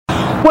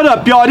What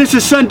up, y'all? This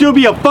is Son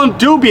Doobie of Funk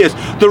Dubious,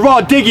 the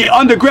raw diggy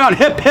underground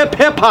hip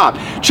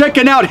hop.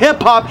 Checking out hip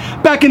hop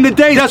back in the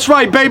day. That's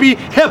right, baby.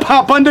 Hip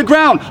hop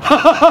underground.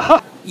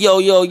 Yo,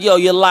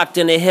 you're locked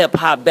into hip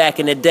hop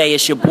back in the day.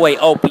 It's your boy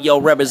Opio,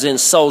 representing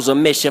Souls of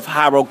Mischief,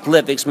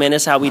 Hieroglyphics, man.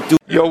 That's how we do.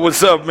 Yo,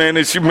 what's up, man?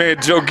 It's your man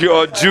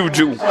Junkyard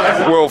Juju,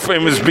 world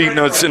famous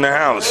Beatnuts in the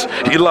house.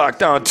 He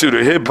locked on to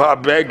the hip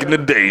hop back in the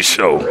day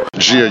show.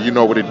 Yeah, you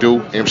know what it do.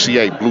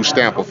 MCA, Blue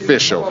Stamp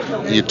Official.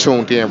 You're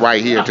tuned in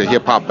right here to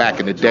Hip Hop Back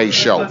in the Day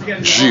show.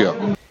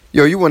 Yeah.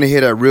 Yo, you want to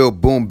hear that real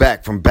boom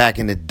back from back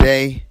in the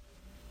day?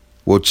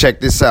 Well, check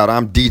this out.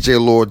 I'm DJ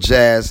Lord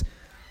Jazz,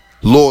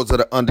 Lords of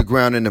the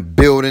Underground in the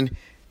building.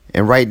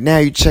 And right now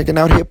you're checking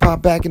out Hip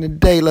Hop Back in the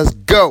Day. Let's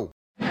go.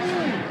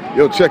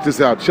 Yo, check this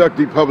out. Chuck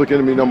D, Public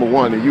Enemy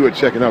 #1, and you are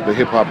checking out the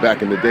Hip Hop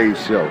Back in the Day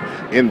show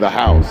in the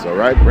house, all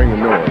right? Bring the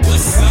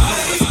noise.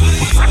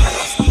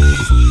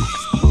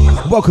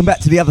 Welcome back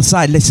to the other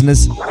side,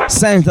 listeners.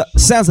 Sounds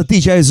like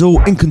DJ is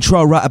all in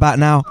control right about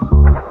now.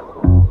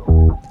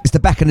 It's the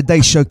Back in the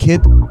Day show,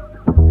 kid.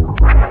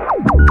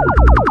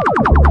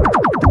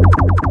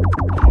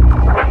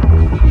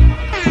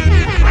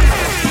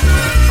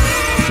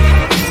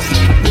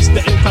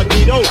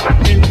 Incognito.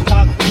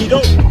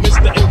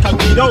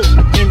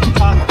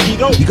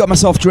 You got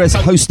myself dressed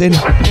hosting the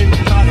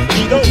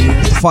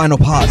final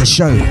part of the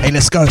show. Hey,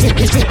 let's go.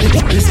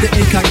 Mr.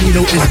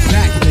 Incognito is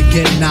back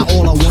again. Now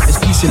all I want is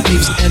peace and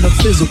peace and a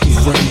physical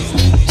frame.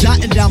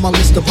 Jotting down my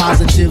list of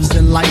positives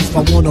in life.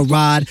 I wanna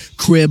ride,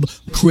 crib.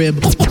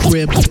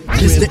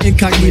 Mr.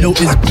 Incognito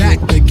is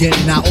back again.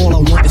 Now all I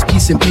want is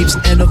peace and peace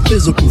and a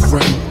physical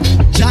frame.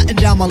 Jotting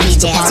down my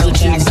list of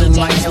positives in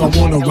life. I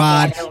wanna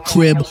ride,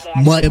 crib,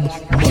 mud.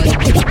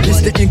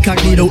 Mr.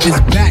 Incognito is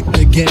back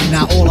again.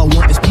 Now all I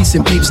want is peace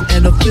and peace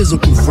and a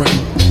physical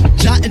frame.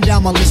 Jotting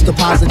down my list of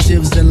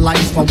positives in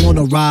life. I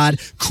wanna ride,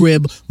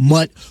 crib,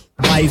 mud.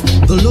 Wife.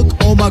 The look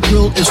on my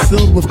grill is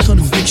filled with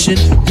conviction.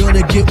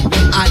 Gonna get what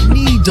I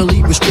need,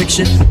 delete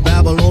restriction.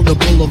 Babylon the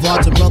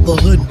boulevard to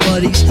brotherhood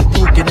buddies.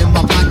 Poking in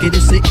my pocket,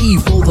 it's an E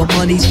for the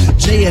monies.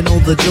 J and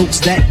all the jokes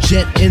that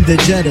jet in the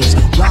jetters.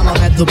 While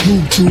I'm at the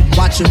boob tube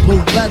watching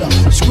Blue Better.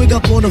 Swig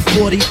up on a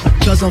 40,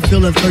 cause I'm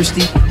feeling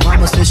thirsty.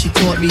 Mama said she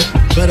taught me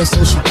better,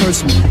 so she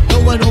cursed me.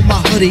 Going on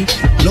my hoodie,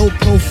 low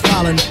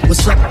profiling.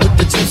 What's up with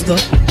the tipster?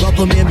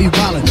 Brother man be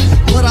wildin'.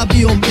 But I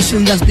be on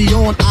mission that's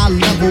beyond our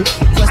level.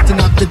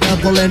 Questing out the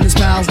devil and his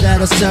pals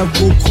that are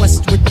several.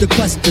 Quest with the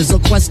quest is a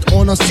quest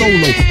on a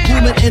solo.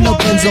 Booming in a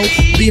Benzo,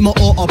 Beamer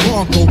or a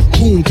Bronco.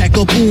 Boom,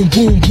 cackle, boom,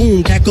 boom,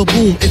 boom, cackle,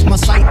 boom. If my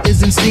sight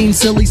isn't seen,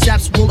 silly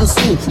saps will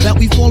assume that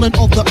we fallen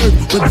off the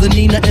earth with the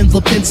Nina and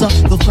the Pinta.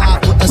 The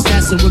 5-foot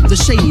assassin with the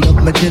shade of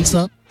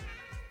magenta.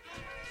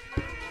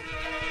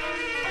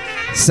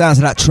 Sounds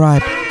of that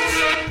tribe.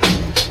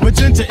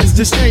 Magenta is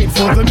the shade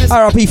for the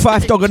RP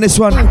 5 Dog on this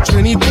one.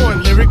 Trini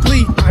born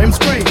lyrically, I am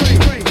straight.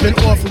 Been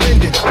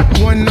off-winded,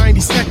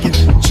 192nd,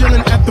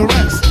 chilling at the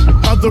rest.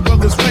 Other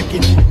brothers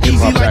wrecking,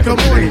 easy like a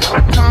morning.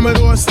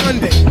 Commodore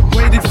Sunday,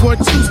 waited for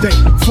Tuesday,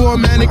 for a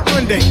manic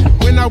Monday.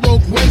 When I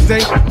woke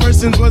Wednesday,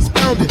 persons was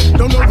pounded.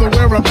 Don't know the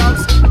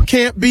whereabouts,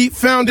 can't be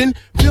foundin'.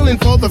 Feeling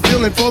for the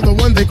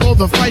one they call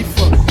the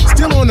fifer.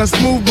 Still on a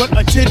smooth but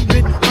a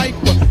tidbit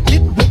hyper.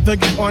 Hit with the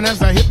get on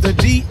as I hit the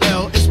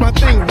DL. It's my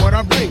thing, what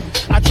I bring.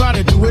 I try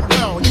to do it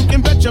well. You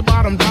can bet your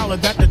bottom dollar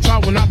that the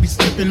trial will not be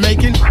slipping.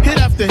 Making hit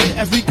after hit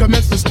as we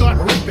commence to start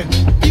ripping.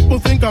 People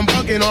think I'm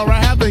bugging or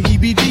I have the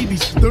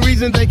heebie-jeebies. The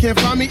reason they can't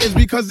find me is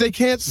because they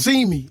can't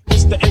see me.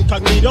 Mr.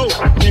 Incognito,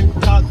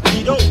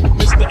 Incognito,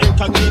 Mr.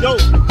 Incognito,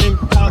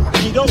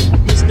 Incognito,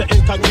 Mr.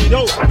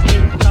 Incognito,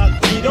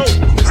 Incognito,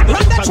 Mr.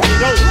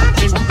 Incognito,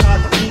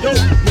 Incognito,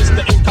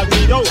 Mr.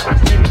 Incognito,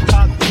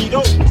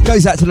 Incognito.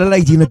 Goes out to the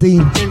lady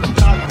Nadine.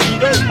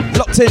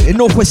 Locked in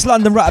Northwest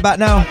London right about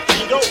now.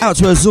 Out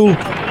to Azul,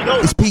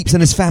 his peeps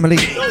and his family.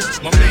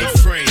 My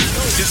mainframe,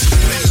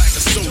 disciplined like a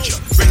soldier,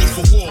 ready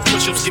for war.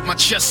 Push-ups, get my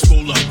chest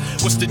roll up.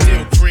 What's the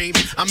deal, cream?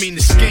 I mean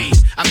this game.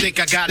 I think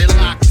I got it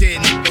locked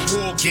in. The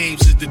war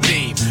games is the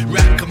name.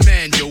 Rap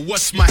commando,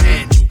 what's my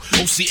handle?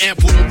 OC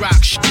ample to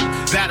rock shit.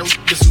 Battle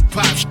niggas who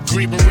pop shit.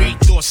 Green Marine,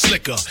 Thor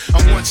slicker.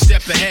 I'm one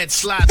step ahead,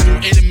 slide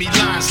through enemy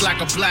lines like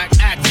a black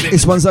activist.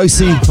 This one's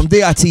OC from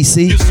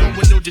DITC. You're zone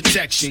with no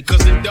detection, cause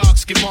the dark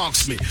skin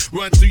marks me.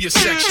 Run through your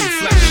section,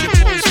 flash your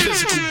bones,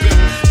 physical build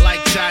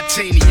like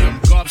titanium.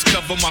 Garbs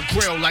cover my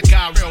grill like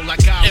I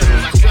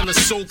gorilla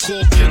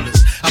so-called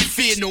killers. I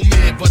fear no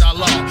man but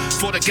Allah.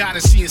 For the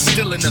goddess he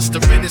instilling us, the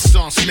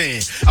Renaissance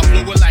man. I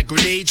blow it like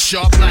grenade,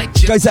 sharp like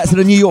jet. Goes out to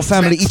the New York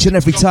family each and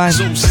every time.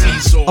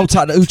 Hold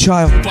tight to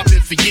Uchild.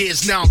 Popping for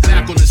years now, I'm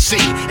back on the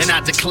scene, and I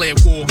declare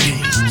war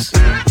games.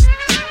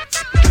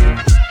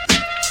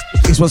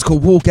 This one's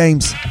called War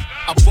Games.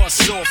 I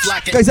bust off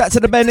like goes out to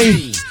the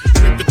Benny.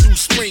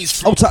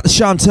 Hold tight to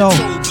Chantel.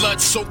 Cold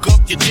blood, soak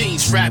up your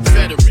jeans, rap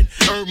veteran.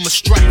 Earn my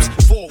stripes,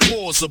 4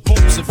 wars,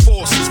 opposing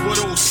forces. What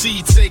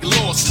OC take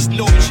losses,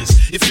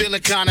 nauseous. You're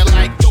feeling kinda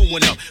like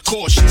throwing up,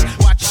 cautious.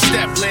 Watch your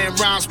step, land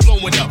rhymes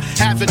blowing up.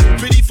 Having no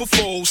pity for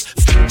foes.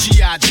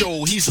 G.I.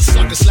 Joe, he's a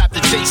sucker, slap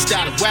the taste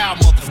out of wild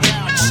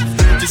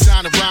motherfucker.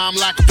 Design a rhyme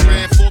like like a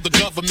plan for the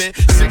government.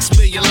 6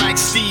 million like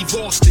Steve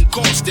Austin,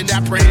 costing,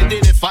 apprehending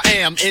if I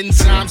am.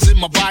 Enzymes in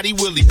my body,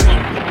 Willie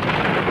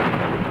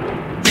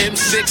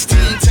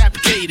M16 tap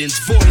cadence,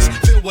 voice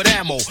filled with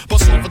ammo.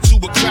 Bust off into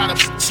a crowd of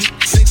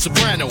sing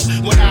soprano.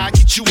 When I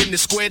get you in the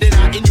square, then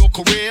I in your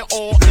career.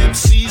 All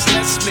MCs,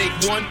 let's make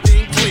one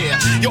thing clear.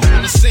 You're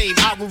all the same,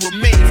 I will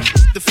remain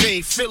the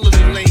fame, filling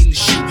the lane to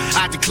shoot.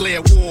 I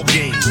declare war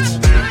games.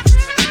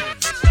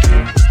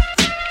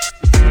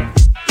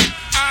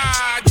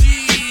 I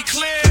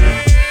declare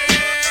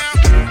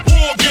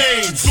war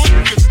games.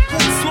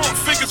 Flaunt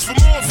figures for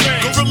more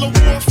fame. Guerrilla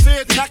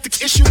warfare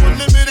tactics issue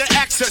unlimited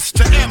access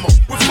to ammo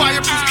with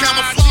fireproof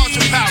camouflage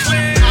and power.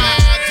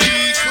 I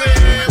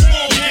declare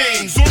war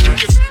games.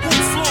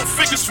 Flaunt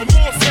figures for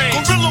more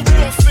fame. Guerrilla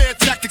warfare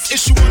tactics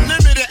issue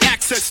unlimited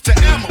access to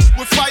ammo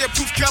with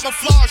fireproof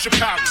camouflage and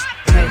power.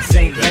 Heads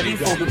ain't ready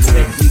for the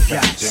clip we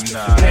got.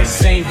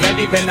 Heads ain't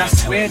ready, then I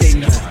swear they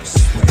know.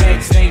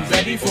 Heads ain't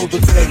ready for the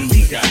clip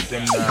we got.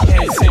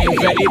 Heads ain't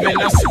ready,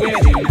 then I swear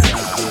they know.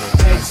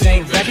 Heads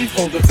ain't ready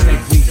for the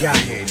clip we got.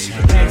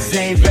 Heads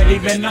ain't ready,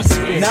 then I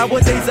swear.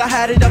 Nowadays I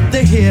had it up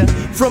to here,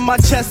 from my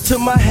chest to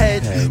my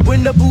head.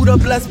 When the Buddha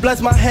bless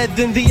my head,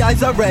 then the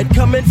eyes are red.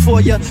 Coming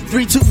for ya,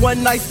 3, 2,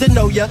 1, nice to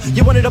know ya.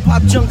 You wanted to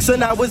pop junks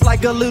and I was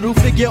like a little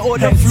figure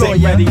on the floor.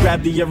 Heads ain't ready,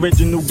 grab the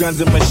original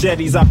guns and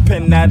machetes. I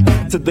pin that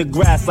to the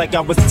grass like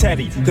I was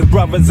Teddy. Cause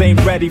brothers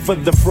ain't ready for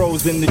the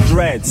froze and the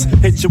dreads.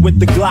 Hit you with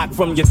the Glock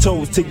from your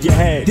toes to your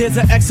head. There's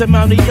an X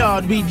amount of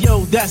yard,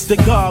 that's the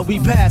guard. We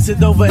pass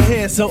it over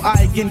here so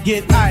I can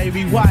get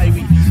irie,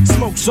 wiry.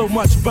 Smoke so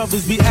much,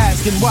 brothers be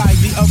asking why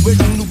the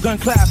original gun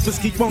clappers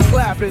keep on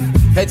clapping.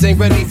 Heads ain't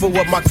ready for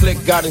what my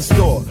clique got in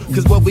store.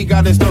 Cause what we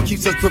got in store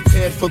keeps us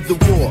prepared for the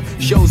war.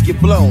 Shows get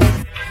blown,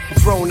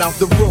 thrown out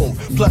the room.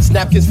 Plus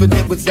napkins for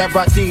nibbles that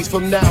IDs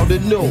from now to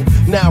noon.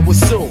 Now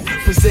assume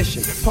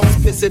position, post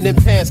pissing in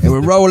pants. And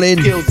we're rolling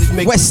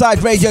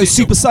Westside Radio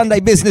Super Sunday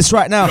business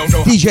right now.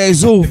 DJ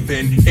Azul.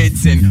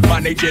 It's in my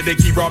nature to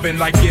keep robbing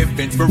like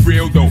Givens. For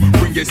real though,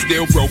 bring it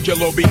still broke,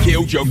 you'll all be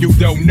killed, yo. You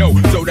don't know,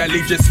 so that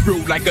leaves you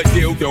screwed like a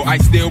dildo. I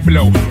still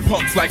blow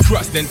punks like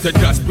crust into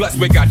dust. Plus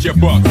we got your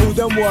buck. Who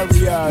them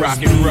warriors?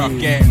 Rockin' rock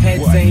and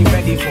heads ain't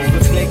ready for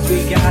the flick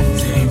we got.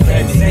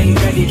 Heads ain't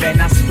ready, then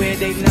I swear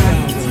they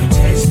not.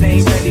 Heads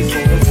ain't ready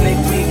for the flick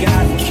we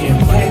got.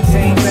 Heads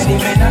ain't ready,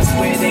 then I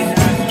swear they not.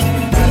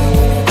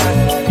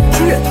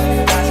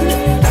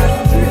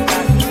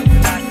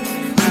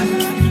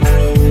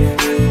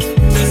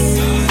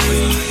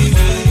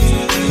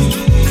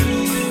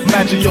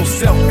 Imagine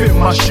yourself in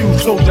my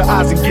shoes, close your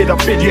eyes and get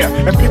up in here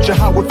and picture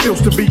how it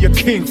feels to be a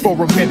king for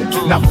a minute.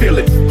 Now feel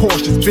it,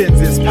 Porsches,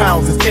 Benzes,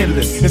 pounds is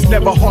endless. It's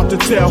never hard to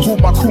tell who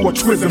my crew or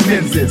Twiz and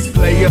Men's is.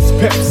 Players,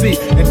 Pepsi,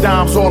 and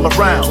dimes all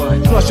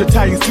around. Plus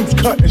Italian suits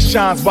cut and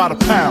shines by the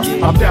pound.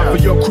 I'm down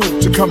for your crew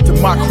to come to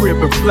my crib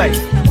and play.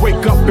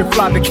 Wake up and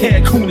fly to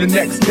Cancun the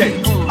next day.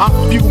 I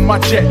fuel my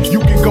jet, you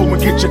can go and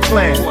get your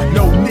clan.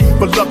 No need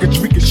for luggage,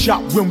 we can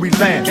shop when we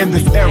land. In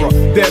this era,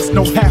 there's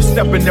no half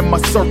stepping in my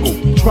circle.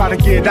 Try to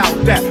get out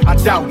that, I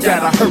doubt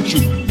that I hurt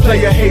you.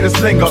 Player haters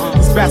linger,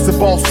 this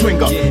basketball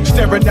swinger.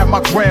 Staring at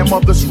my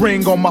grandmother's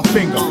ring on my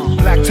finger.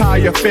 Black tie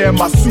affair,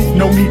 my suit,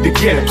 no need to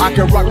get it. I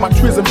can rock my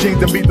Trism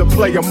jeans and be the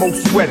player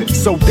most sweated.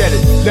 So dead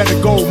it, let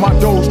it go, my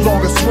doe's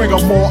longer swinger.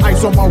 More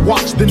ice on my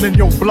watch than in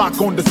your block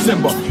on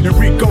December.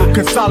 Enrico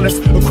Gonzalez,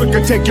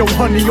 quicker take your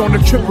honey on a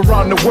trip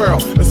around the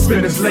world and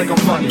spend his Lego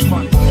money. You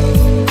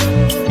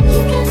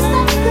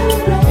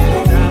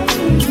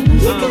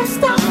can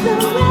stop the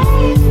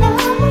rain now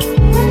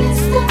when it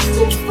starts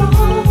to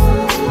fall.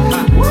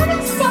 When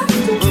it starts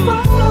to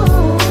fall,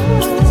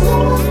 no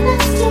one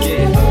else to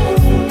blame,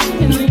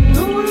 and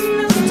no one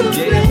else to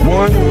blame.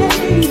 1,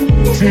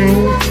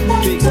 2,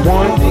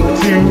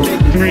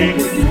 3,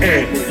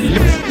 and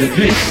listen to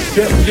this.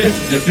 Just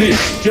listen to this.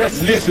 Just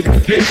listen to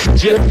this.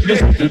 Just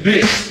listen to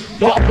this.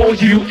 Pop on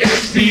you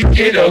MC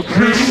in a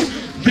groove.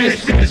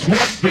 This is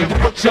what we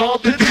want y'all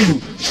to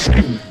do.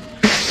 Shoot,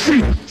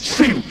 shoot,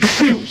 shoot,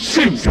 shoot,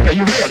 shoot. Now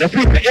you wanna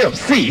be the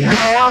MC,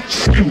 huh?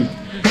 Shoot,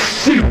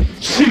 shoot,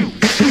 shoot,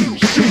 shoot,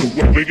 shoot.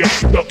 What we got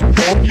something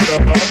for you,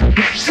 huh?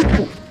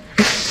 Shoot,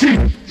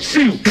 shoot,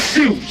 shoot,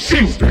 shoot,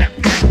 shoot.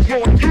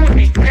 You're doing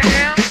it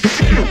now.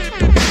 Shoot,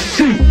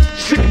 shoot,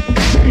 shoot,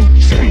 shoot,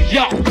 shoot.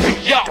 Yo,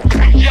 yo,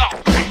 yo, yo,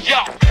 yo,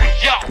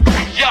 yo,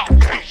 yo,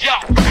 yo,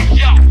 yo,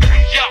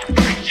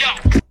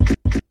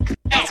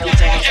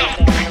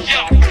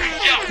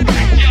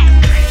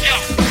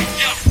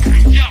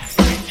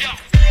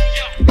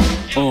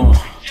 yo.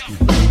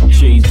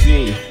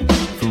 Jay-Z,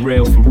 for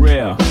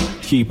real,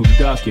 keep him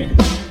ducking.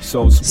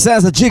 So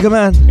sounds a jigger,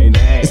 man.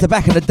 It's the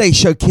Back in the Day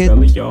show, kid.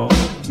 Y'all,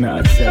 nah,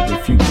 it's every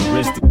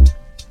futuristic.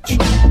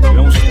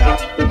 Don't stop.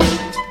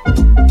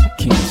 I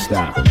can't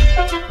stop. You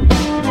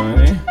know what I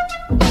mean?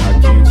 I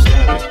can't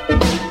stop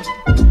it.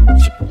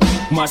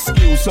 My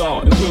skills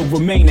are and will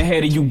remain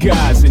ahead of you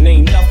guys, and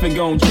ain't nothing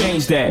gonna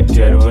change that.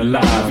 Dead or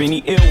alive.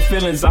 Any ill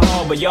feelings I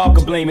harbor, y'all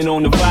can blame it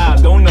on the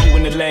vibe. Don't know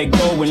when to let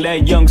go and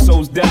let young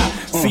souls die.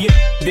 See it,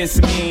 this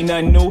ain't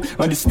nothing new.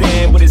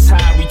 Understand what is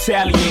high,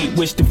 retaliate.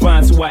 Wish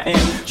defines who I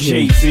am.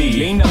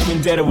 Jay-Z, ain't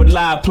nothing dead or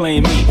alive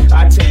playing me.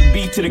 I take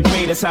beat to the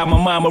grave, that's how my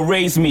mama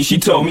raised me. She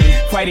told me,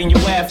 fight in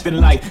your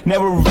afterlife,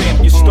 never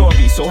revamp your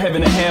story. So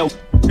heaven and hell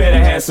better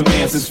have some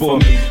answers for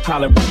me.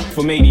 Holla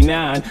from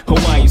 89,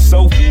 Hawaiian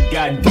Sophie.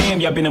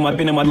 Goddamn, y'all been in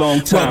my long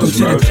time. Welcome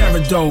to the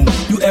Terror Dome.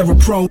 You ever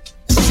pro?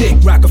 Sick,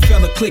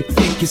 Rockefeller, click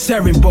thick, it's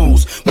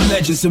herringbones. What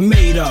legends are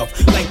made of,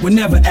 like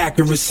whenever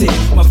accuracy.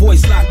 My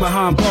voice locked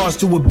behind bars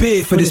to a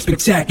bid for this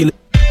spectacular.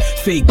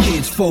 Fake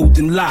kids fold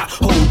and lie,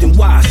 holding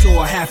why.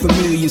 Saw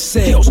 500,000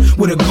 sales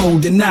with a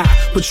golden eye.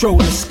 Patrol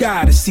the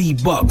sky to see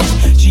bucks.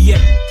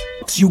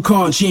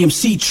 Yukon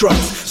GMC trucks,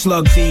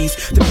 slugs ease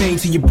the pain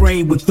to your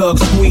brain with thug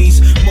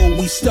squeeze. Mo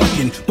we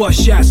stuckin',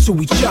 bust shots till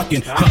we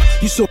chuckin'.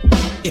 You so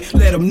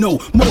let them know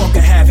more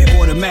can have it.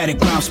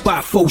 Automatic round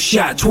spot, 4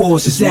 shot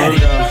towards his attic.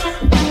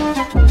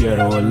 Dead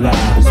or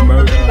alive is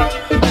murder.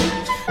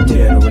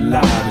 Dead or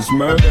alive is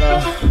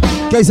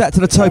murder. Goes out to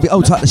the Toby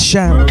Old Type the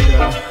Sham.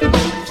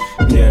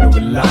 Dead or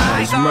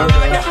alive is murder.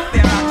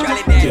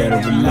 Dead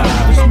or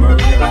alive is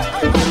murder.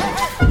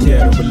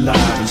 Dead or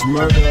alive is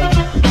murder.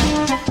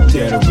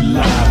 Dead or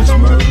alive is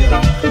murder.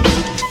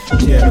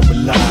 Dead or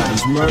alive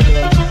is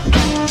murder.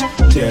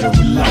 Dead or alive is murder. Dead or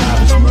alive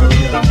is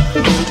murder.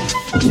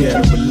 Dead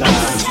or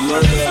alive is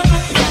murder.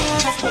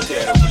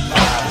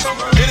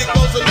 And it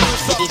goes a little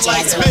something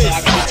like this.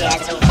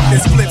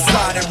 It's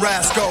Flipside and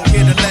Rasco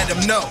here to let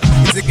them know.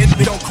 If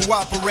they don't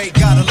cooperate,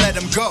 gotta let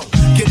them go.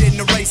 Get in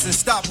the race and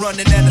stop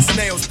running at a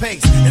snail's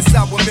pace. And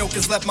sour milk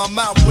has left my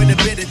mouth with a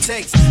bitter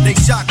taste. They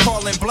shot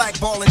calling,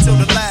 blackballing till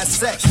the last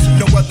sex.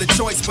 No other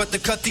choice but to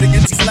cut these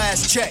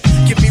last check.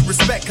 Give me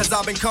respect, cause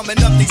I've been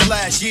coming up these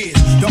last years.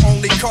 The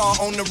only car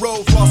on the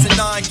road flossing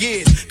 9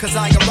 years. Cause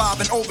I arrive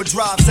in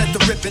overdrive, set to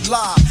rip it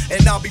live.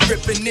 And I'll be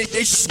ripping it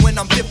when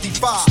I'm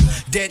 55.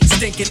 Dead and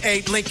stinking,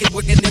 Abe Lincoln,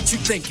 what you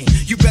thinking?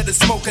 You better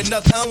smoke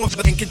another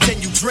and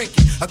continue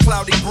drinking. A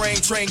cloudy brain,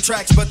 train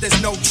tracks, but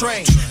there's no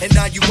train. And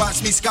now you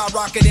watch me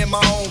skyrocket in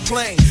my own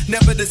plane.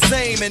 Never the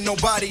same, and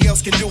nobody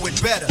else can do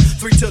it better.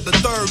 3 to the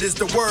 3rd is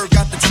the word,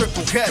 got the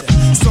triple header.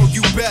 So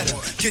you better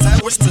get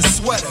that wish the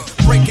sweater.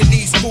 Breaking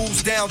these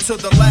fools down to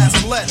the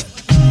last letter.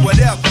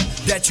 Whatever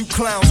that you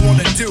clowns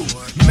wanna do,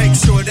 make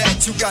sure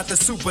that you got the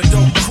super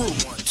dope crew.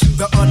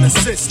 The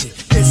unassisted,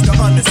 it's the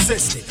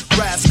unassisted.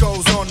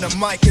 Rascals on the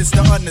mic, it's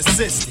the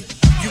unassisted.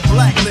 You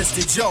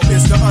blacklisted, yo,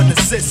 it's the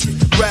unassisted.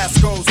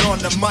 Rascals on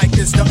the mic,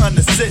 it's the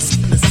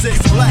unassisted.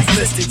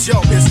 Blacklisted,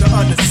 yo, it's the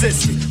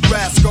unassisted.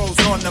 Rascals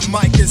on the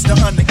mic, it's the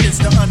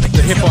unassisted.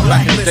 The Hip Hop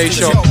Back in the Day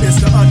show. It's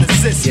the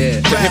unassisted.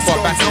 Yeah, the Hip Hop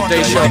Back in the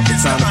Day show.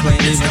 Time to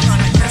play this.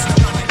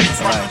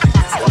 Alright,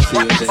 let's see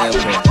what the hell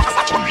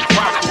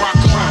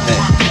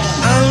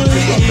I'm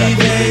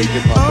leaving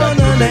on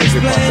the next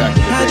plane.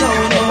 I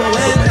don't know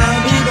when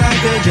I'll be back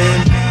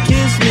again.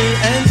 Kiss me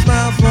and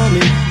smile for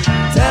me.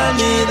 Tell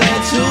me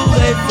that you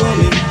wait for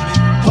me.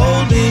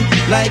 Hold me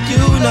like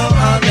you know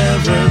I'll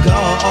never go.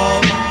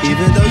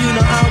 Even though you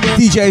know I will.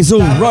 DJ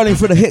Zool rolling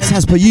through the hits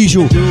as per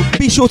usual.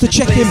 Be sure to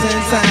check him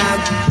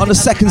on the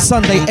second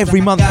Sunday every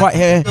month right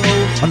here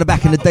on the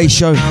Back in the Day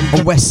show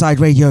on Westside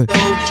Radio.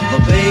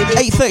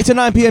 8:30 to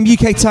 9 PM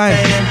UK time.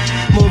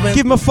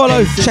 Give him a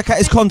follow, check out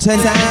his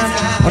content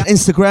on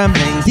Instagram,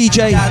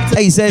 DJ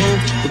AZUHL.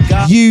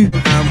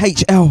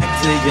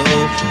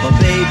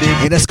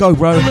 Hey, let's go,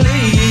 bro.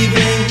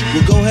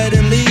 We'll go ahead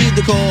and leave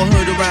the call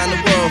heard around the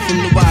world from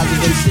the wise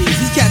of MCs.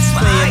 These cats is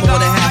paying more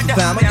than half a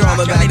pound. My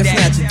drama bag and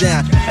snatch it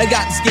down. I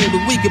got the scheme,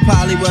 but we could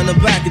probably run them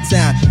back in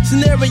town.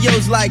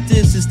 Scenarios like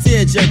this is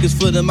tear jerkers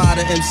for the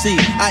modern MC.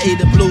 I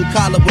eat a blue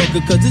collar worker,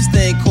 cause this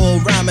thing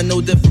called rhyming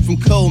no different from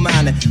coal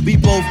mining. We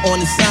both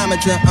on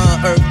assignment to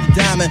unearth the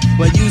diamond.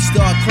 When you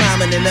start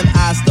climbing and them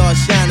eyes start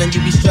shining, you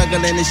be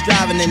struggling and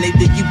striving and they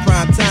think you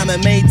prime time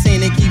and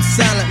maintain and keep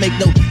silent. Make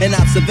note and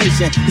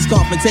observation. It's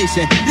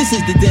confrontation. This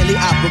is the daily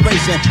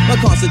operation. My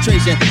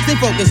concentration, stay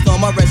focused on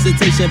my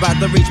recitation. About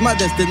to reach my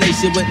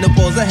destination with no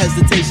pause or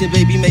hesitation.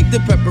 Baby, make the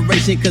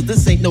preparation, cause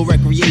this ain't no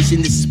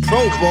recreation. This is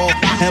pro ball,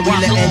 and we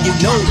letting you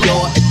know,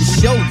 y'all. At the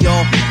show,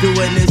 y'all.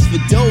 Doing this for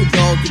dough,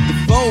 y'all. Get the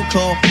phone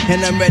call,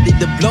 and I'm ready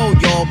to blow,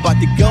 y'all. About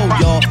to go,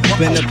 y'all.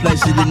 Been a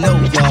pleasure to know,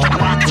 y'all.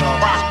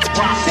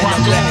 And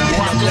I'm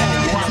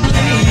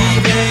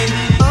leaving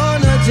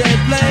on a jet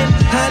plane.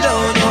 I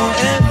don't know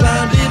if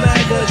I'll be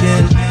back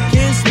again.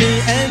 Kiss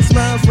me and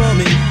smile for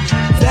me.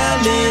 Tell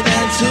me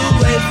that you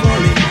wait for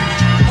me.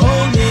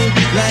 Hold me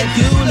like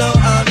you know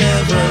I'll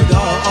never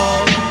go.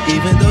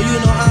 Even though you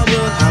know I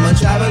will, I'm a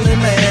traveling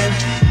man.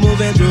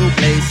 Moving through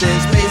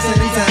places, space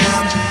and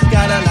time.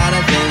 Got a lot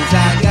of things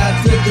I got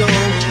to do,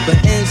 but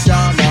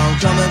inshallah I'm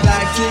coming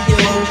back to you.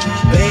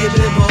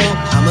 Baby boo,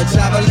 I'm a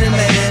traveling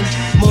man.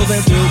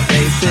 Moving through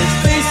places,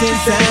 space and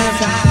time.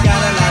 Got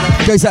a lot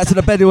of Goes out to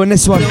the Bedu on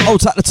this one.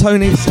 Old Tuck the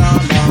Tony. Inshallah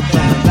I'm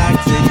coming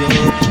back to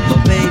you.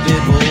 But baby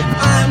boo,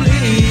 I'm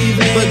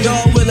leaving. But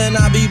God willing,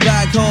 I I'll be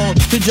back home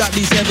to drop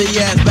these heavy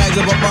ass bags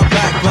up my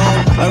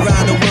backbone.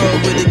 Around the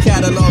world with a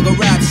catalog of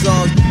rap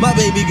songs. My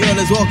baby girl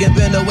is walking,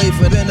 been away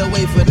for.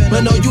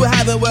 But no, you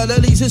haven't, well,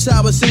 at least it's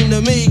how it seemed to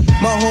me.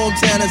 My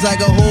hometown is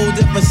like a whole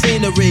different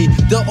scenery.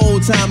 The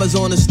old timers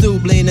on the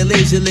stoop leaning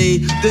leisurely.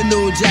 The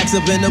new jacks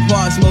up in the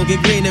park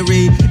smoking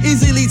greenery.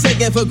 Easily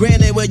taken for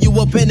granted when you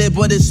up in it,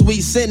 but it's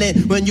sweet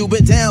sinning. When you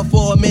been down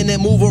for a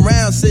minute, move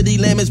around city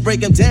limits,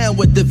 break them down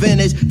with the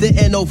vintage. The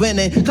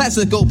innovating,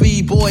 classical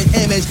B-boy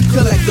image,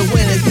 collect the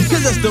winners.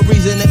 Cause that's the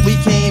reason that we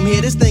came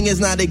here. This thing is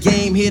not a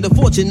game here. The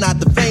fortune,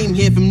 not the fame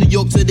here. From New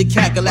York to the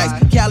Cadillacs,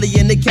 Cali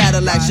in the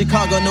Cadillac,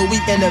 Chicago, no,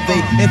 we innovate,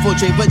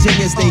 infiltrate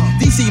Virginia State.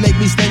 DC make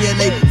me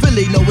stimulate,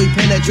 Philly, no, we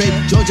penetrate.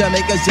 Georgia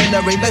make us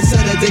generate, let's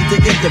set a date to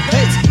get the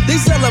pace. They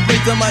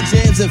celebrate on my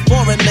jams in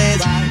foreign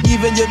lands.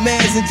 Even your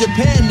mans in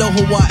Japan know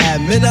who I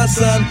am. Mina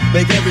son,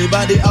 make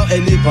everybody out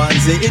in the bun.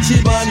 Say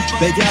Ichiban,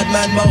 make that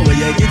man know where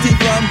you get it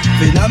from.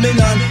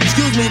 Phenomenon,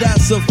 excuse me,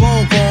 that's a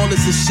phone call.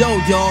 It's a show,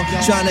 y'all.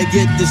 Trying to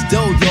get this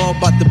dough, y'all.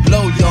 About to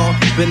blow, y'all.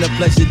 Been a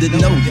pleasure to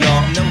know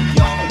y'all.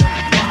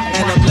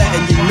 And I'm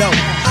letting you know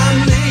I'm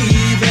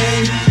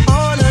leaving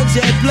on a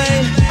jet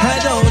plane. I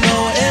don't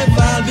know if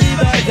I'll be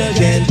back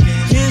again.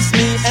 Kiss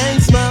me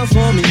and smile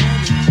for me.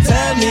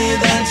 Tell me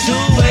that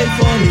you'll wait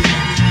for me.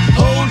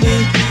 Hold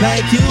me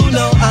like you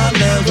know I'll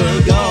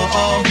never go.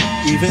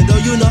 Even though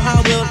you know I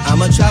will,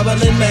 I'm a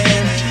traveling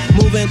man.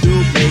 Moving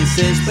through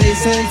places,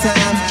 space and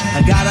time.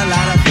 I got a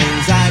lot of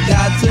things I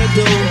got to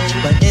do,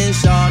 but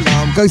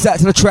inshallah. Goes out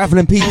to the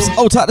travelling peeps.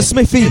 Old tight to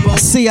Smithy. I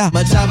see ya.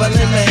 I'm a traveling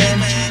man.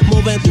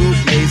 Moving through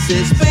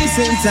places, space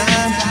and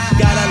time.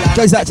 Got a lot.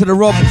 Goes out to the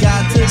Rob.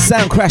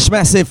 Sound crash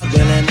massive.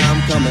 And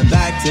I'm coming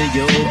back to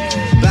you.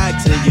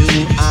 Back to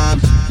you. I'm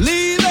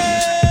leaving.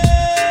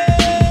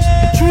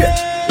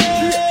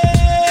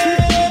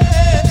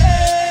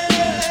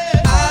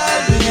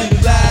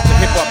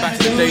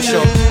 Day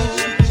show. The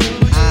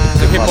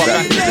hip hop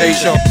back in the day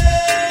show.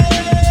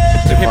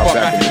 The hip hop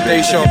back in the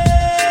day show.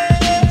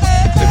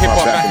 The hip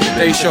hop back in the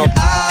day show.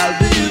 I'll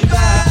be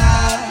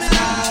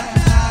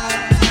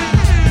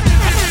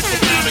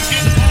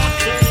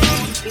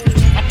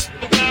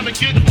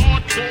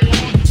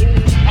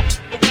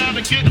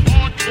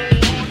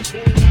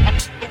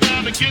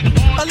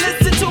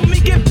Listen to me,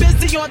 get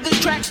busy on this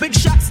track. Big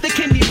shots to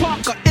Kenny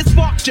Parker. It's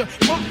marked you.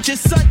 Marked your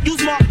son.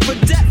 Use mark for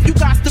death. You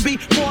got to be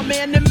more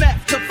man than meth.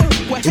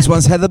 This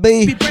one's Heather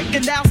B. Be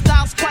breaking down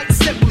styles quite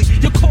simply.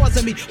 You're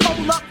causing me.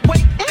 Hold up,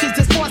 wait. Is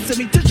this forcing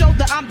me to show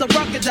that I'm the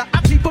rugged?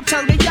 I people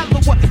turning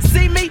yellow. What?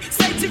 See me?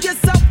 Say to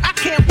yourself, I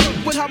can't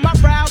work with her. My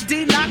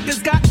rowdy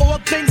knockers got all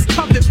things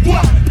covered.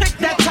 What? Pick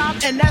that time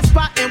and that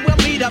spot and we'll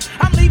meet up.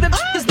 I'm leaving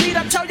this beat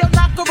up. Tell your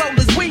knocker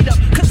rollers weed up.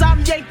 Cause I'm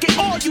yanking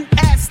all you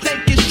ass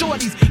stinking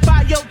shorties.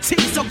 Buy your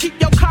teeth, so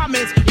keep your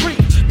comments brief.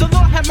 The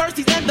Lord have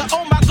mercies and the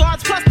oh my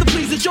gods plus the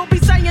pleases. You'll be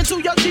saying to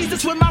your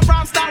Jesus when my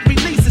rhyme style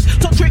releases.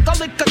 So drink a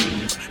liquor,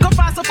 go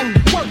find some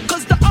work.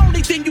 Cause the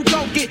only thing you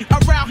gon' get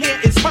around here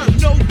is hurt.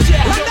 No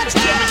jail.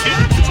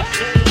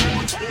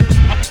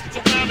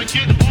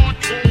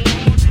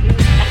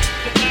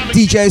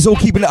 DJs all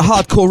keeping it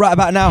hardcore right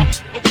about now.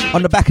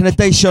 On the Back in the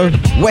Day show,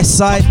 West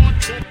Side.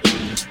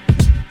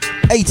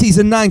 80s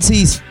and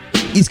 90s.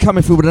 He's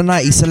coming through with a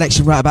 90s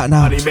selection right about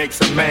now. Money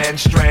makes a man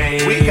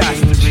strange. We got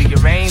to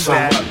rearrange so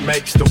that. So what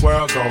makes the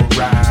world go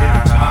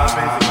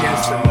round?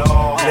 Against the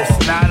law.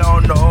 Listen, I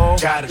don't know.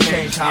 Gotta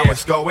change how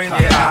it's going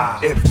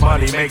down. If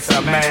money makes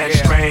a man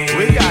strange,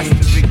 we got to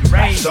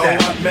rearrange so that.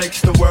 So what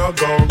makes the world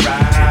go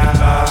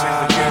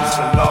round? Against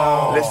the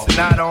law. Listen,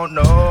 I don't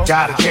know.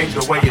 Gotta change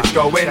the way it's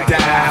going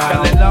down.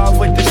 Fell in love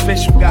with this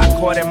fish who got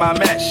caught in my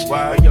mesh.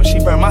 Yo, she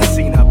burned my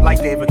scene up like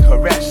David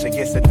Koresh. I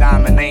guess a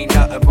diamond ain't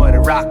nothing but a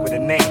rock with a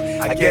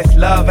name. I guess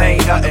love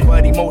ain't nothing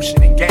but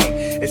emotion and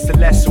game. It's a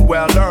lesson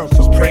well learned,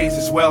 cause praise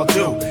is well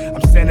due.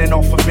 I'm sending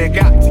off a big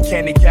out to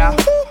Kenny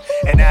Calhoun.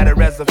 And at a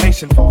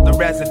reservation for the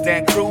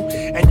resident crew.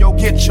 And yo,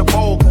 get your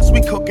bowl, cause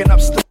we cooking up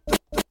stupid.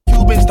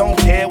 Cubans don't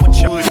care what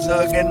you're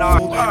hugging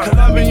on.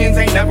 Colombians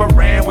ain't never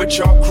ran with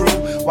your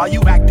crew. While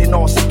you acting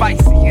all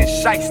spicy and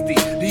shiesty.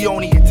 The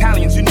only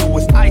Italians you knew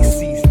was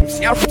Ices.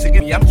 I'm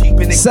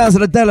keeping it. Sounds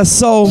of the Della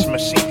Soul.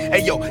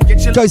 Hey, yo,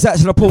 get your goes out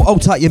to the pool.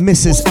 Old tight, your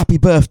missus. Happy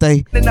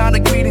birthday. And I'm a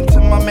greeting to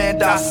my man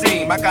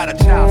Dasim. I got a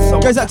child, so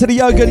goes out to the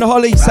Yoga and the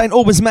Holly. St.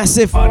 Albans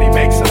massive. Money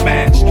makes a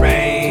man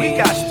strange. We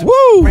got to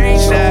woo.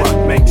 So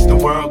what makes the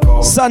world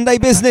go? Sunday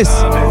business.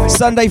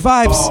 Sunday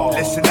vibes.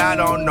 Listen, I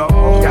don't know.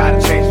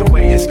 Gotta change the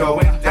way it's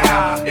going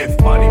down. If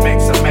money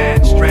makes a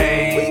man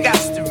strange, we got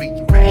to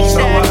rearrange so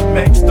that. What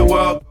makes the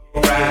world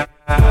go round?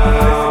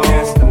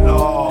 Against the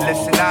law.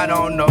 Listen, I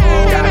don't know.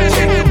 Gotta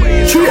change the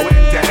way it's going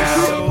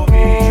down. So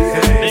easy.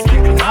 It's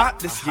getting hot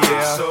this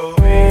year. So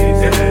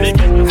easy. It's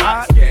getting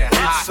hot. Yeah,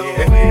 hot. So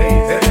easy.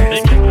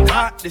 It's getting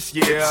hot this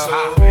year.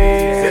 So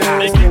easy.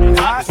 It's getting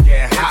hot.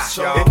 Yeah, hot.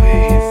 So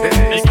easy.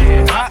 It's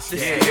getting hot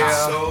this year.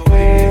 So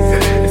easy.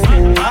 It's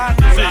getting hot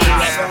this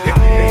year.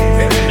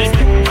 It's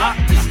getting hot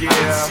this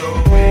year. So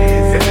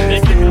easy.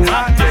 It's getting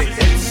hot.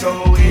 It's so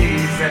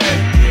easy.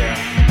 Yeah.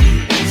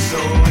 It's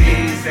so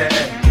easy.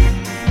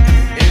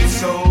 It's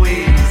so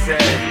easy.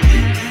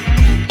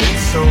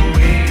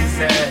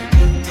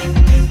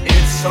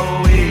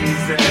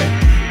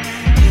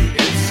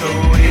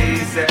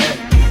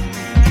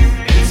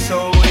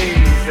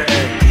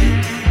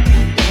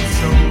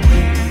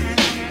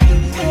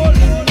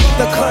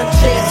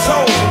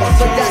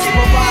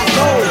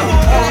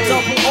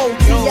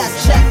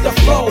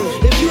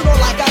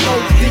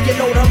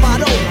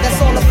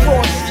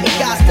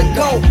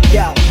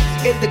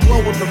 the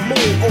glow of the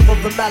moon over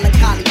the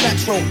melancholy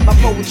metro. My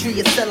poetry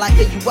is still like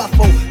a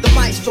UFO. The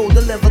maestro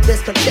deliver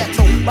this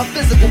concerto. My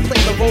physical play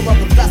the role of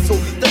a vessel.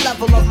 The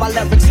level of my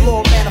lyrics,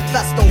 law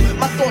manifesto.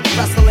 My thoughts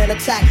wrestle and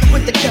attack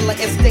with the killer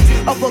instincts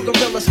of a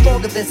gorilla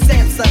stronger than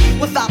Sansa.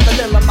 Without the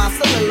lilla, my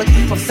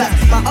soliloquy possess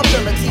my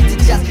ability to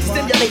just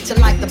stimulate you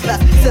like the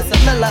best. Since a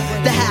Miller,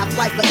 the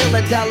half-life of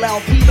Illidel,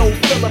 LP, no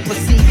filler,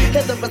 proceed.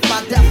 Hither is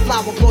my death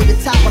flower, blow your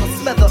top on a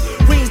smither.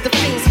 Reams the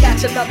fiends,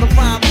 catch another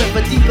rhyme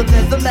river deeper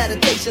than the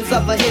meditations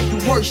of a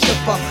Hindu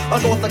worshipper.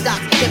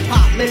 Unorthodox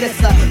hip-hop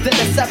minister. Then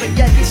the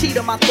Serengeti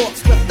cheetah, my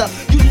thoughts swifter.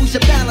 You lose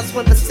your balance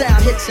when the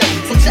sound hits you.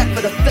 So check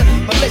for the fifth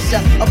militia.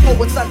 A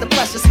poet's under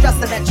pressure,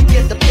 stressing that you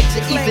get the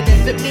picture. Even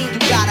if it means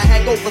you gotta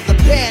hang over the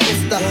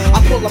banister.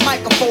 I pull a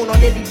microphone on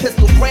any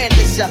pistol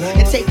brandisher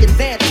and take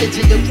advantage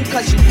of you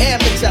cause you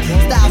amateur.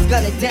 Styles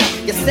gunning down,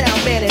 your sound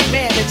man and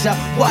manager.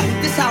 What?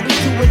 This how we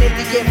do it in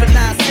the year of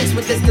 9-6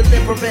 with this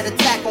deliberate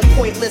attack on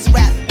pointless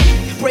rap.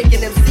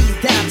 Breaking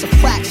MCs down to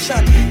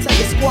fraction. Tell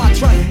your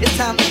squadron, it's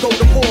time to go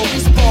to war.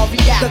 Respawn,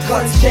 react. The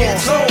guns can't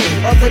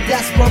of the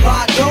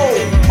desperado.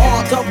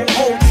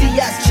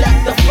 R-double-O-T-S,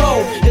 check the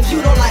flow. If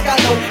you don't like I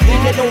know,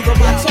 leave it over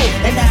my toe.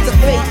 And that's the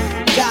fate,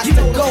 got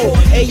to go.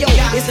 Hey yo,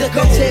 it's the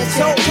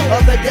concerto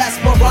of the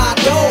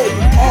desperado.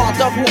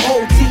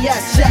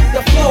 R-double-O-T-S, check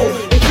the flow.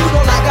 If you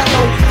don't like I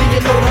know, leave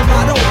it over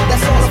my toe.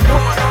 That's all the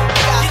part,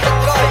 got to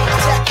go.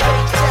 Check,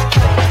 check, check,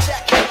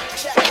 check.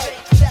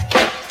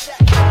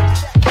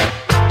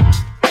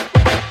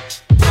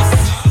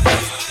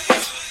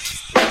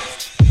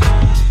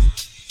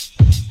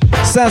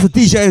 Sounds of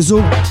DJ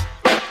Azul,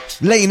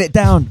 laying it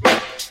down,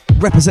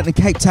 representing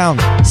Cape Town,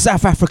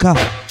 South Africa.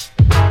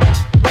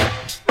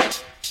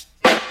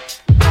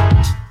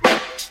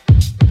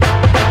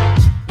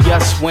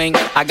 Swing,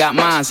 I got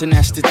mines and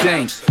that's the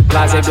thing.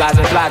 Blase,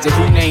 blase, blase,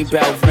 who named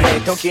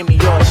Belvin? Don't give me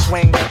your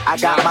swing, I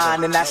got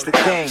mine and that's the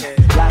thing.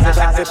 Blase,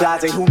 blase,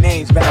 blase, who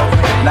names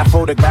Belvin? I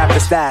photographed the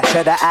stash,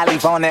 at the alley,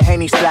 Von and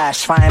Henny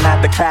splash. Trying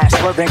out the crash,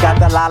 swerving, got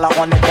the Lala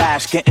on the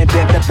dash. Getting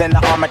bent up in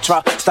the armor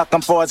truck, stuck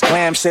on for his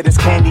glam shit, it's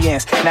candy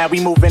ants. Now we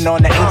moving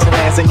on the ancient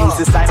lands and use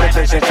the sight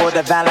vision for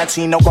the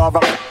Valentino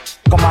Gara.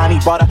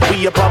 Comani butter,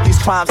 we above these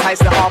crimes,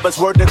 heights and harbors.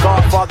 Word to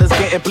Godfathers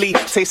getting bleed.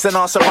 Tasting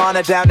on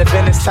Savannah down to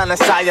Venice, telling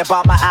Saya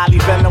about my alley,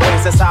 villain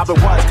ways. That's how it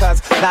was,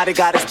 cause now they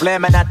got us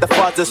blamming at the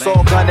fuzzers.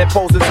 All gunning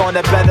poses on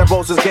the bed and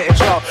roses getting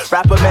drunk.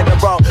 Wrap them in a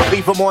row,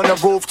 leave them on the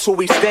roof till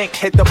we stink.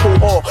 Hit the pool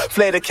hall,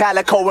 flare the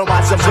calico and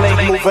watch them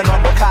blink. Moving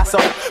on Picasso,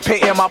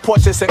 painting my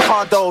portraits and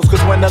condos.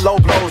 Cause when the low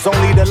blows,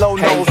 only the low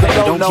knows. Hey,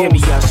 don't give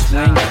me a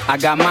swing, I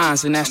got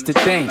mines and that's the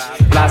thing.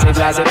 Blase,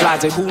 blase,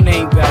 blase, who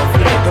named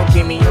Belvin? Don't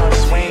give me your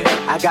swing,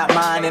 I got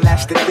mine and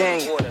that's the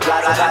thing.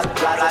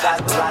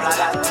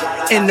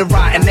 In the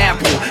rotten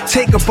apple,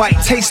 take a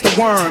bite, taste the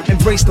worm.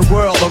 Embrace the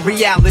world, a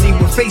reality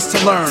with face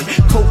to learn.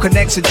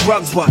 Co-connects and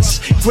drug busts,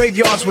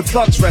 graveyards with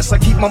thugs rest. I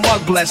keep my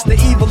mug blessed, the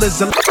evil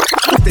is a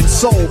in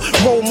soul.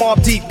 Roll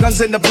mob deep,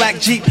 guns in the black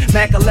Jeep.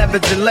 Mac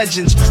 11s and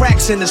legends,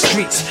 cracks in the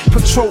streets.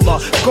 Patroller,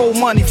 gold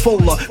money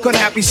folder. Gun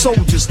happy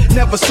soldiers,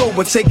 never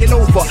sober, taking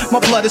over. My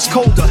blood is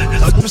colder.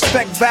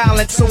 Respect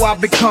violence, so I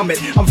become it.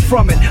 I'm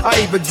from it,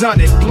 I even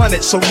done it. Blunt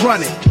it, so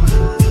run it.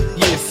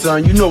 Yeah,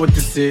 son, you know what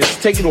this is.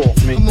 Take it off,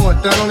 man. Come on,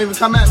 Don. Don't even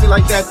come at me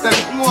like that, Don.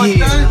 Come on,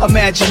 Don.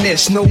 Imagine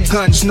this, no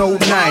guns, no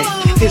knife.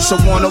 It's a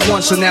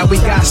one-on-one, so now we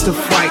got to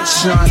fight,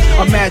 son.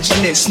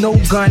 Imagine this, no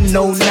gun,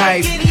 no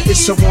knife.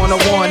 It's a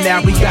one-on-one,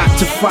 now we got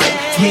to fight.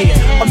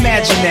 Yeah,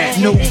 imagine that,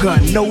 no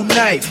gun, no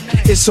knife.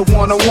 It's a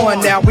one-on-one,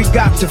 now we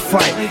got to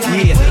fight.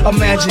 Yeah,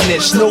 imagine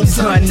this, no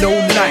gun, no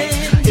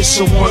knife. It's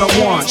a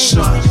one-on-one,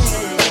 son.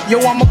 Yo,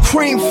 I'm a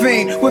cream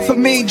fiend with a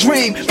mean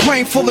dream,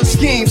 brain full of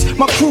schemes.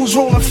 My crew's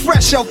rolling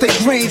fresh out their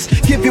greens.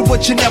 Give you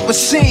what you never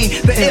seen.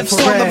 The ifs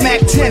on the Mac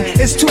 10.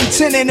 It's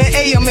 2:10 in the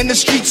AM in the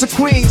streets of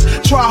Queens.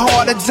 Try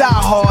hard or die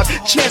hard.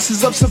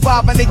 Chances of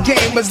surviving the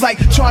game is like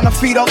trying to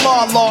feed a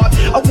law lord.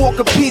 I walk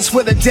a piece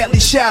with a deadly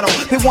shadow.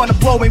 They wanna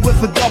blow me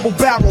with a double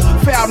barrel.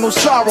 Foul, no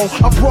sorrow.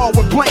 I brawl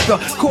with blanker.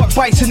 Caught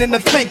biting in the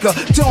thinker.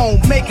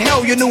 Don't make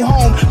hell your new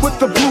home with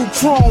the blue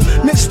chrome.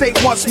 Mistake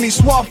wants me.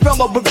 Suave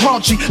fellow but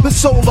graunchy. The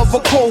soul of a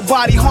cold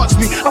body haunts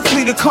me. I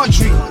flee the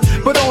country,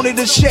 but only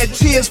to shed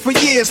tears for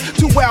years.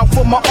 Too out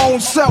for my own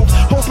self,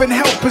 hoping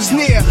help is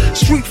near.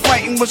 Street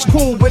fighting was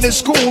cool, but in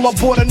school I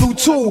bought a new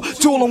tool.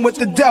 Dueling with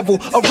the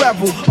devil, a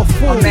rebel, a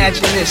fool.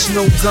 Imagine this,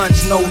 no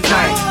guns, no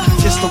knife.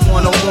 Just a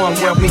one-on-one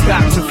where we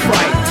got to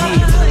fight.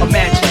 Yeah.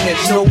 Imagine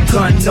this, no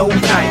gun, no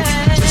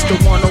knife. Just a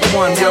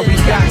one-on-one where we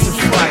got to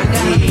fight.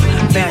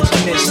 Yeah.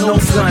 Imagine this, no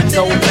gun,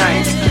 no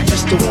knife.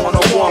 Just a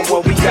one-on-one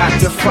where we got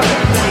to fight.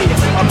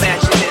 Yeah.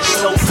 Imagine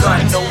this, no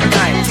gun, no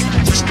knife.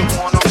 Just the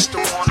one-on-one.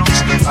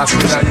 I see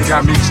now you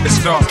got me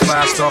pissed off,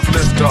 blast off,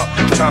 lift up.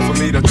 Time for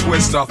me to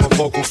twist off a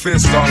vocal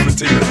fist off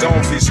into your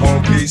dome piece,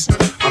 home piece.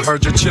 I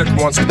heard your chick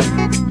wants to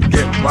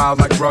get wild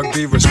like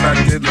rugby,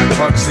 respected like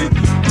Bugsy.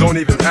 Don't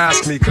even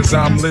ask me, cause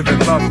I'm living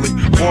lovely.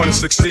 Born to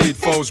succeed,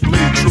 foes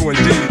bleed, true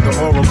indeed.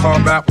 The oral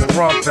combat will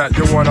rump that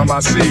you're one of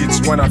my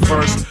seeds. When I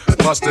first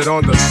busted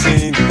on the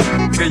scene.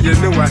 Yeah, you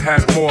knew I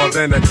had more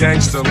than a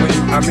gangster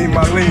lean. I mean,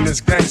 my lean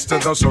is gangster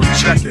though, so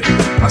check it.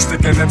 I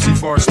stick an MC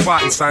for a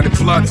spot and sign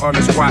blood on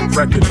his whack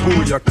record.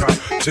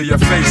 Booyaka to your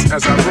face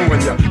as I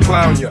ruin ya,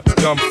 clown ya,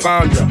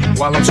 dumbfound ya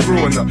while I'm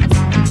screwing her.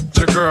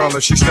 Your girl,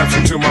 if she steps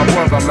into my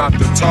world, I'm not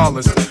the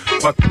tallest,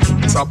 but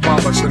I'll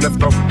polish. And if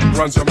the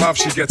runs her mouth,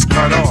 she gets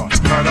cut off,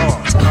 cut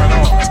off, cut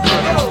off,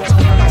 cut off.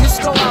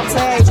 Just go out to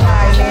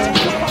everybody, man.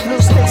 New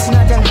station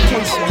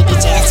identification.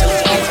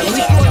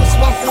 We call this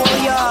one for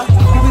y'all.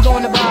 Who we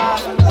going to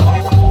buy?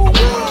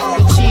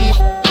 The cheap,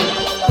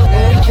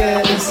 the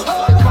killers,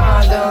 the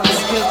condoms,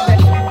 get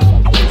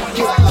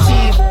the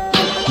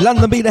cheap.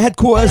 London be the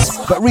headquarters,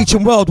 but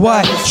reaching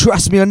worldwide.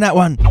 Trust me on that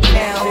one.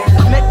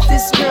 Met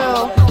this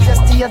girl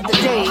just the other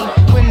day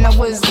when I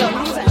was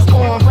on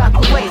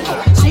Rockaway.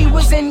 She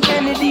was in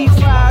Kennedy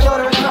Fried,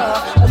 ordering her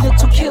a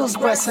little kills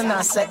breast, and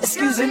I said,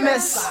 excuse me,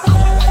 miss,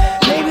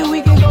 maybe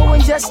we can go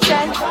and just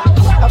chat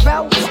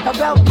about this,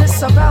 about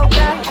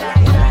that.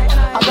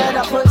 I bet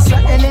I put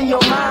something in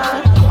your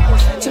mind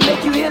to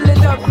make you heal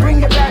it up,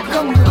 bring it back,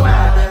 come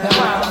rewind.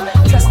 Now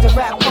I'm just a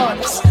rap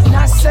artist,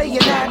 not saying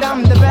that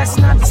I'm the best,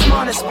 not the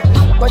smartest,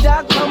 but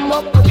I come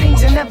up with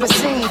things you never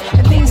seen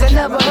and things I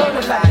never heard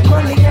of, like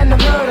money and the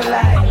murder,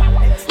 like.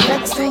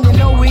 Next thing you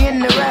know, we in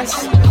the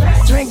rest,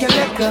 drinking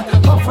liquor,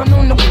 puffing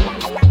on the.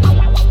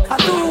 I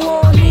threw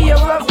on me a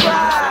rough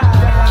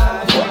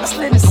ride, before I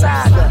slid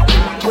inside her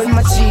with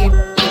my Jeep.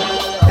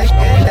 The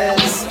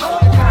killers,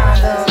 the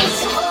condoms.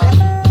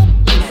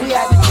 We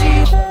had the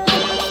Jeep,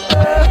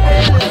 the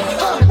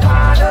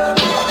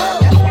condoms.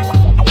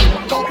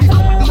 Don't be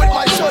with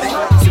my shorty,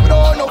 sip it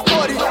on no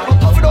 40,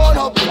 puff it on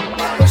her,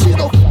 but she's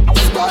no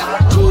start.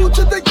 True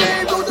to the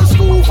game, go to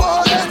school for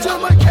her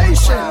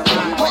education.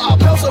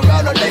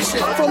 Around the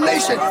nation, from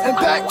nation and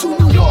back to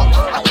New York.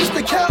 I kiss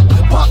the cap,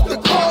 pop the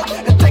car,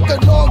 and take a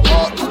long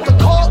walk to the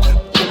park.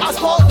 I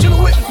small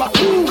chillin' with my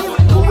crew.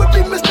 Who would be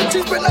Mr.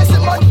 Cheese, but nice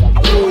in my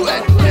crew.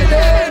 And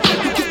then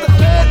we kiss the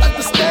bed like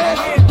the stand,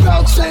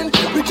 bouncing.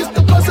 We kiss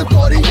the buzzing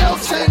party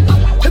Nelson.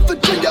 In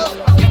Virginia,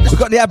 We've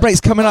got the ad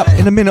breaks coming up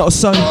in a minute or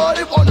so, and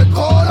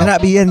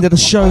that'll be the end of the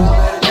show.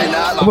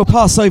 And we'll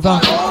pass over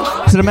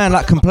to the man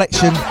like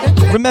Complexion.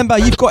 Remember,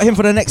 you've got him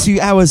for the next few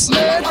hours.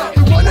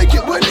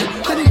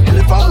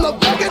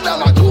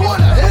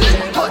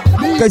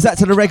 Goes out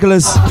to the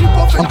regulars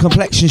on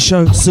Complexion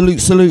Show.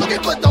 Salute, salute.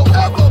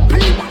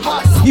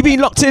 You've been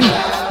locked in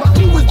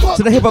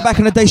to the Hip Hop Back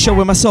in the Day show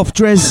with myself,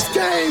 Drez.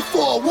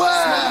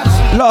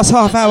 Last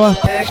half hour,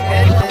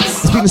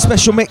 it's been a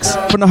special mix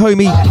from the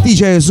homie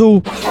DJ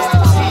Azul.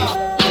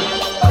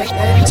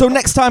 Until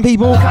next time,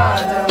 people,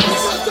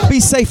 be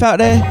safe out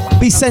there,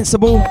 be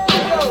sensible,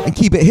 and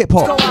keep it hip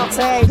hop.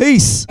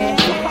 Peace.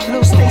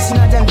 New station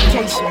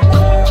identification.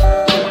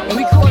 And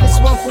we call this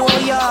one for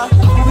y'all.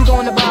 Who we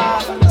going to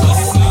buy?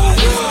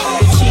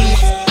 The cheap,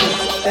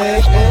 the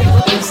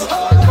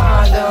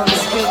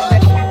condoms, get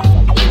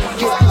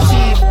the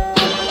cheap,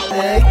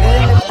 the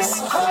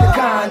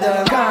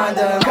condom.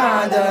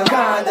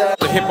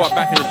 The Hip Hop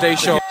Back in the Day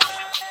show.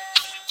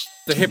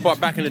 The Hip Hop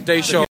Back in the Day show.